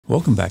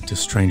Welcome back to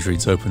Strange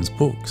Reads Opens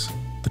Books.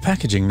 The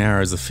packaging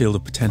narrows the field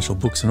of potential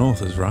books and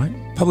authors, right?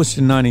 Published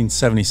in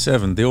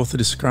 1977, the author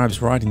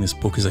describes writing this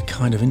book as a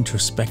kind of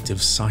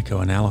introspective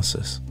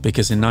psychoanalysis,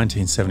 because in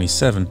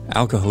 1977,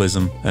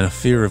 alcoholism and a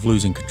fear of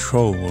losing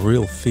control were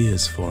real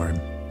fears for him.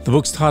 The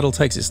book's title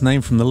takes its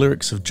name from the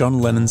lyrics of John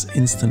Lennon's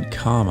Instant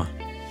Karma.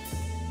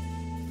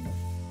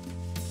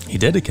 He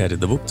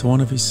dedicated the book to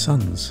one of his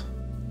sons.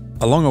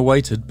 A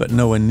long-awaited but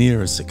nowhere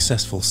near as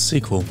successful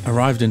sequel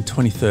arrived in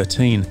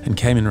 2013 and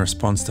came in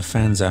response to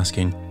fans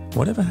asking,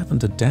 "Whatever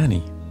happened to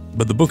Danny?"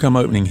 But the book I'm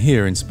opening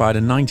here inspired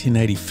a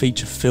 1980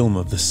 feature film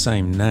of the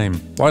same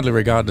name. Widely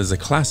regarded as a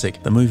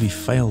classic, the movie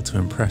failed to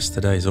impress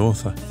today's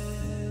author.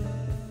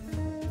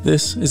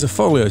 This is a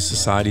Folio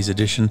Society's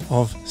edition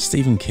of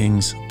Stephen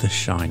King's The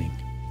Shining.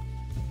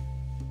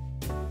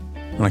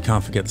 And I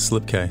can't forget the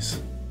slipcase.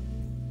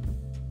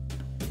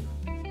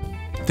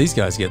 These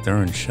guys get their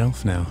own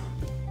shelf now.